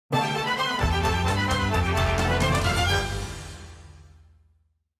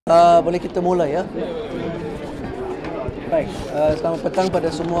Boleh kita mula ya? Baik, selamat petang pada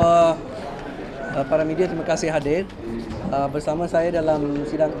semua para media, terima kasih hadir. Bersama saya dalam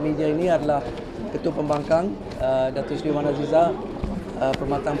sidang media ini adalah Ketua Pembangkang Datuk Seri Azizah,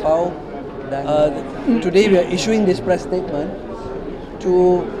 Permatang Pauh. Dan today we are issuing this press statement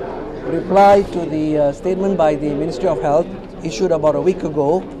to reply to the statement by the Ministry of Health issued about a week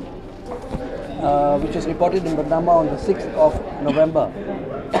ago, which was reported in Bernama on the 6th of November.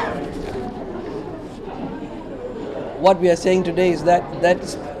 What we are saying today is that that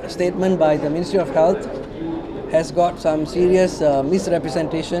statement by the Ministry of Health has got some serious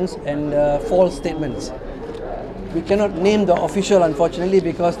misrepresentations and false statements. We cannot name the official, unfortunately,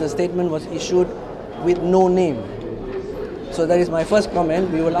 because the statement was issued with no name. So that is my first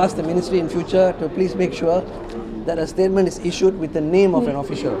comment. We will ask the ministry in future to please make sure that a statement is issued with the name of an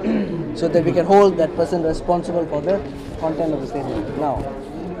official, so that we can hold that person responsible for the content of the statement. Now,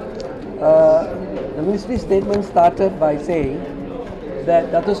 the ministry statement started by saying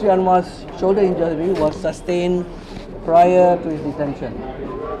that Datuk Seri Anwar's shoulder injury was sustained prior to his detention.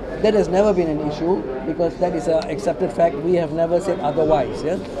 That has never been an issue because that is an accepted fact. We have never said otherwise.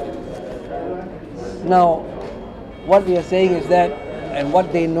 Yeah? Now, what we are saying is that, and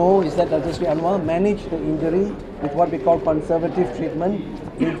what they know is that Datuk Seri Anwar managed the injury with what we call conservative treatment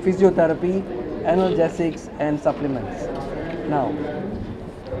in physiotherapy, analgesics and supplements. Now,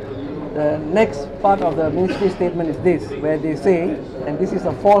 the next part of the ministry statement is this, where they say, and this is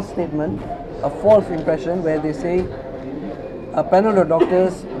a false statement, a false impression, where they say a panel of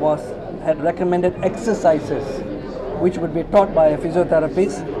doctors had recommended exercises which would be taught by a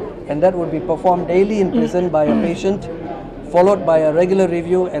physiotherapist, and that would be performed daily in prison by a patient, followed by a regular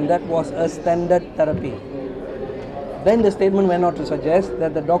review, and that was a standard therapy. Then the statement went on to suggest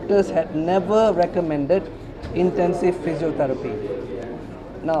that the doctors had never recommended intensive physiotherapy.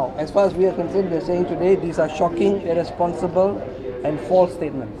 Now, as far as we are concerned, we are saying today these are shocking, irresponsible and false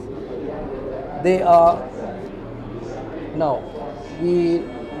statements. They are now,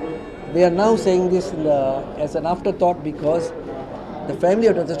 they are now saying this as an afterthought because the family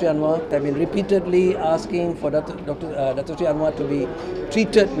of Datuk Seri Anwar have been repeatedly asking for Datuk Seri Anwar to be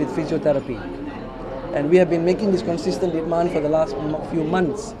treated with physiotherapy. And we have been making this consistent demand for the last few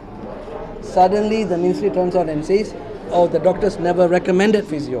months. Suddenly the ministry turns out and says, oh, the doctors never recommended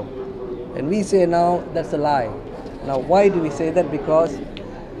physio. And we say now that's a lie. Now, why do we say that? Because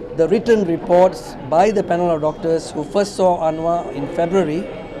the written reports by the panel of doctors who first saw Anwar in February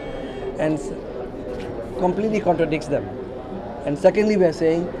and completely contradicts them. And secondly, we are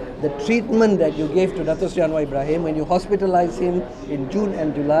saying the treatment that you gave to Datuk Seri Anwar Ibrahim when you hospitalized him in June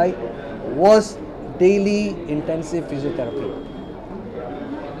and July was daily intensive physiotherapy.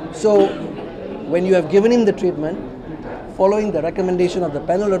 So, when you have given him the treatment, following the recommendation of the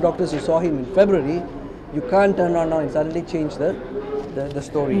panel of doctors who saw him in February, you can't turn around now and suddenly change the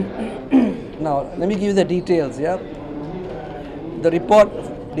story. Now, let me give you the details. Yeah, the report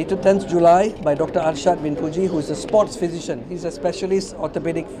dated 10th July by Dr. Arshad bin Puji, who is a sports physician. He's a specialist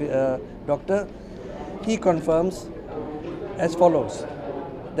orthopedic doctor. He confirms as follows: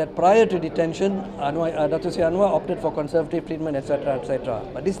 that prior to detention, Datuk Seri Anwar opted for conservative treatment, etc., etc.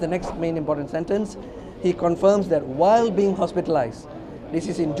 But this is the next main important sentence. He confirms that while being hospitalized, this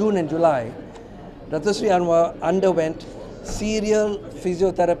is in June and July, Datuk Seri Anwar underwent serial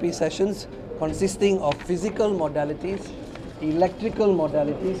physiotherapy sessions consisting of physical modalities, electrical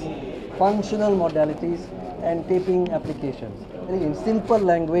modalities, functional modalities, and taping applications. In simple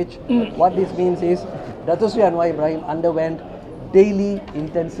language, what this means is Datuk Seri Anwar Ibrahim underwent daily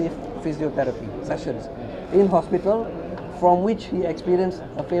intensive physiotherapy sessions in hospital, from which he experienced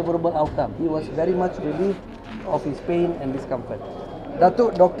a favorable outcome. He was very much relieved of his pain and discomfort.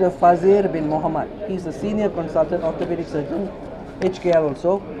 Datuk Dr. Fazir bin Mohammed, he is a senior consultant orthopedic surgeon, HKL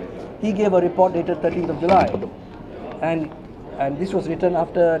also. He gave a report dated 13th of July, and this was written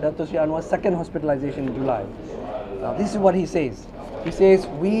after Datuk Seri Anwar's second hospitalization in July. Now, this is what he says. He says,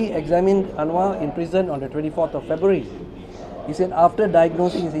 we examined Anwar in prison on the 24th of February. He said, after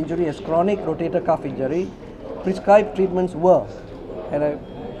diagnosing his injury as chronic rotator cuff injury, prescribed treatments were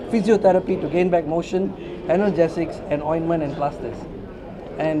physiotherapy to gain back motion, analgesics and ointment and plasters.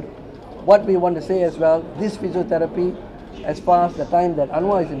 And what we want to say as well, this physiotherapy, as far as the time that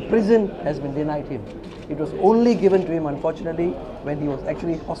Anwar is in prison, has been denied him. It was only given to him, unfortunately, when he was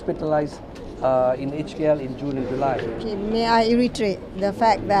actually hospitalized in HKL in June and July. Okay, may I reiterate the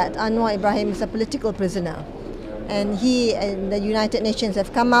fact that Anwar Ibrahim is a political prisoner, and he and the United Nations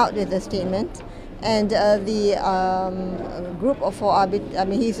have come out with a statement, and the group of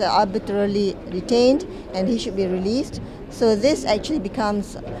he's arbitrarily detained and he should be released. So this actually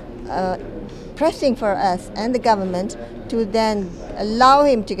becomes pressing for us and the government to then allow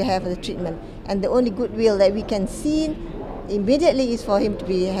him to have the treatment. And the only goodwill that we can see immediately is for him to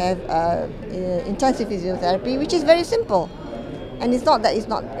have intensive physiotherapy, which is very simple. And it's not that it's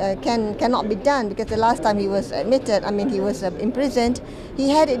not cannot be done, because the last time he was admitted, he was imprisoned, he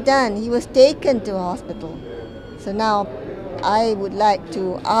had it done. He was taken to a hospital. So now I would like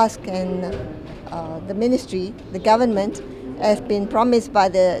to ask the ministry, the government, has been promised by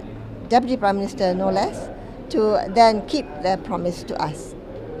the Deputy Prime Minister no less, to then keep their promise to us.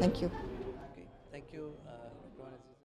 Thank you.